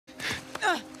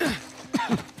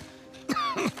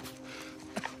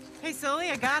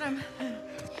Sully, I got him.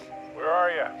 Where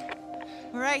are you?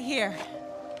 We're right here.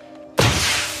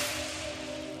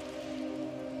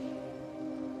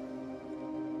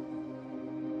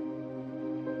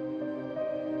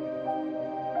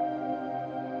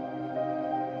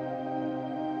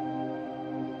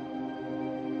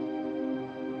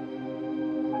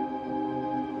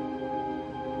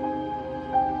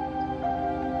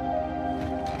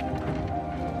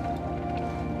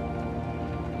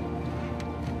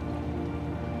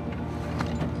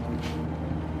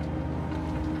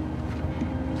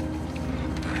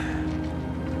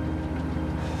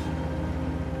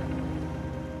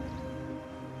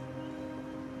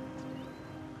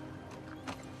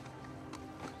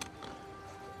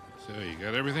 So, you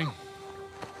got everything?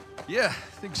 Yeah,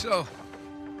 I think so.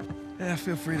 Yeah,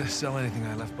 feel free to sell anything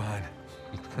I left behind.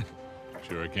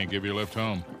 Sure I can't give you a lift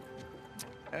home.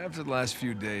 After the last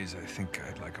few days, I think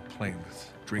I'd like a plane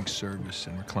with drink service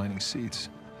and reclining seats.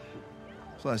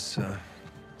 Plus,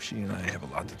 she and I have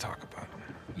a lot to talk about.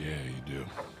 Yeah, you do.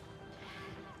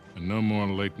 And no more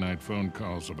late-night phone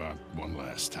calls about one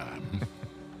last time.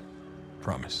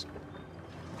 Promise.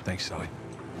 Thanks, Sully.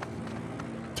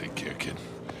 Take care, kid.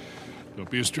 Don't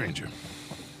be a stranger.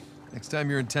 Next time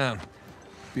you're in town,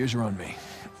 beers are on me.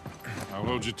 I'll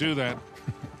hold you to that.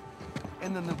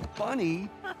 And then the bunny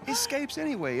escapes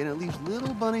anyway, and it leaves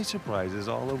little bunny surprises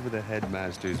all over the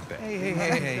headmaster's bed.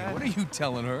 Hey, what are you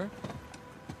telling her?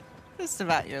 Just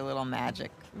about your little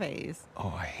magic phase.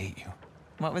 Oh, I hate you.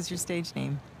 What was your stage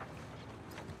name?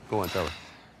 Go on, tell her.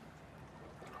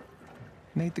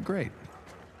 Nate the Great.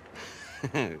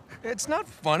 It's not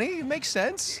funny. It makes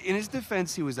sense. In his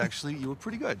defense, you were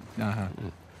pretty good. Uh-huh.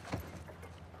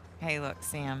 Hey, look,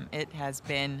 Sam, it has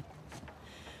been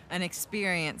an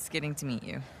experience getting to meet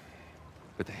you.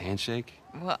 But the handshake?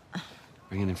 Well,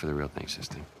 Bring it in for the real thing,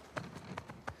 sister.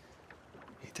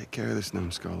 You take care of this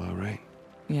numbskull, all right?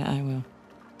 yeah, I will.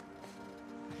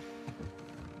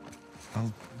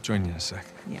 I'll join you in a sec.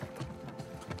 Yeah.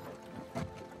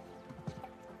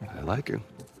 I like her.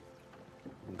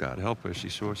 God help her, she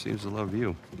sure seems to love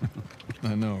you.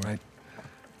 I know, right?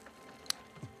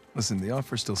 Listen, the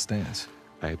offer still stands.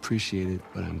 I appreciate it,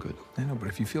 but I'm good. I know, but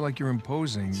if you feel like you're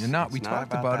imposing, you're not. We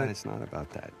talked about it. It's not about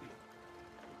that.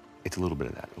 It's a little bit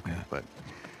of that, okay? Yeah. But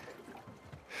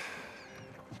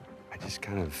I just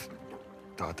kind of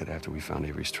thought that after we found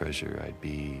Avery's treasure, I'd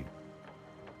be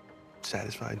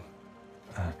satisfied.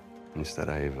 Instead,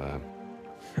 I've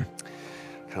kind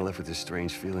of left with this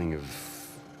strange feeling of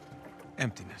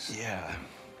Emptiness. yeah.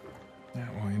 Yeah,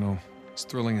 well, you know, as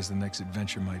thrilling as the next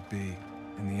adventure might be,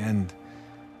 in the end,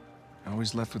 I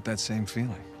always left with that same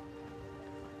feeling.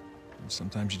 And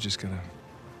sometimes you just gotta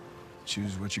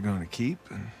choose what you're going to keep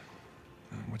and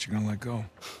what you're gonna let go.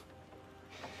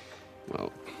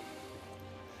 Well,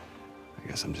 I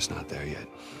guess I'm just not there yet.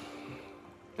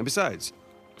 And besides,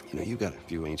 you know, you got a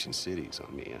few ancient cities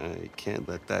on me. I can't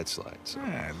let that slide. So.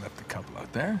 I left a couple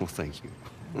out there. Well, thank you.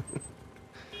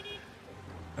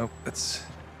 Oh, that's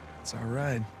our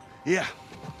ride. Yeah.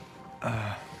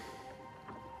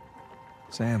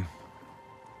 Sam,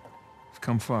 we've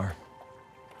come far.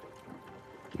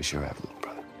 We sure have, little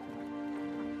brother.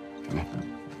 Come here.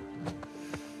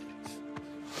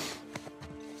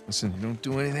 Listen, you don't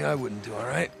do anything I wouldn't do, all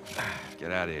right?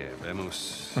 Get out of here,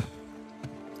 vamos.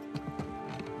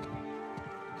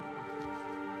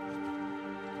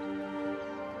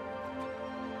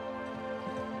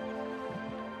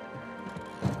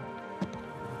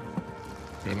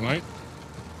 Green light?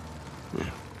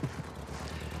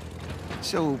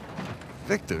 So,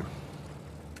 Victor,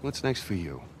 what's next for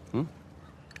you?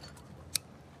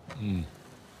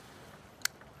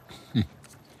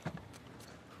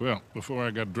 Well, before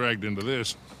I got dragged into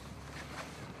this,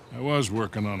 I was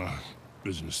working on a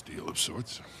business deal of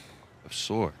sorts. Of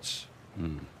sorts.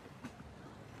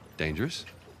 Dangerous?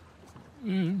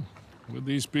 With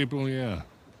these people, yeah.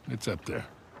 It's up there.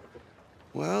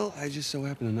 Well, I just so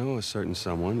happen to know a certain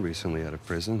someone recently out of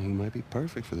prison who might be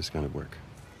perfect for this kind of work.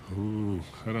 Ooh,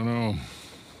 I don't know.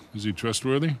 Is he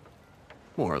trustworthy?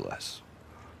 More or less.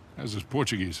 How's his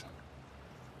Portuguese?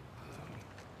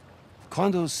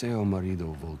 Quando seu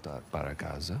marido volta para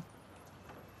casa?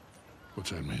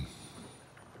 What's that mean?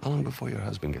 How long before your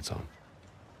husband gets home?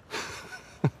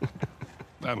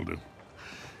 That'll do.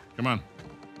 Come on.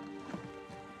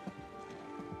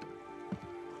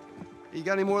 You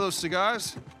got any more of those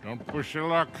cigars? Don't push your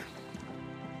luck.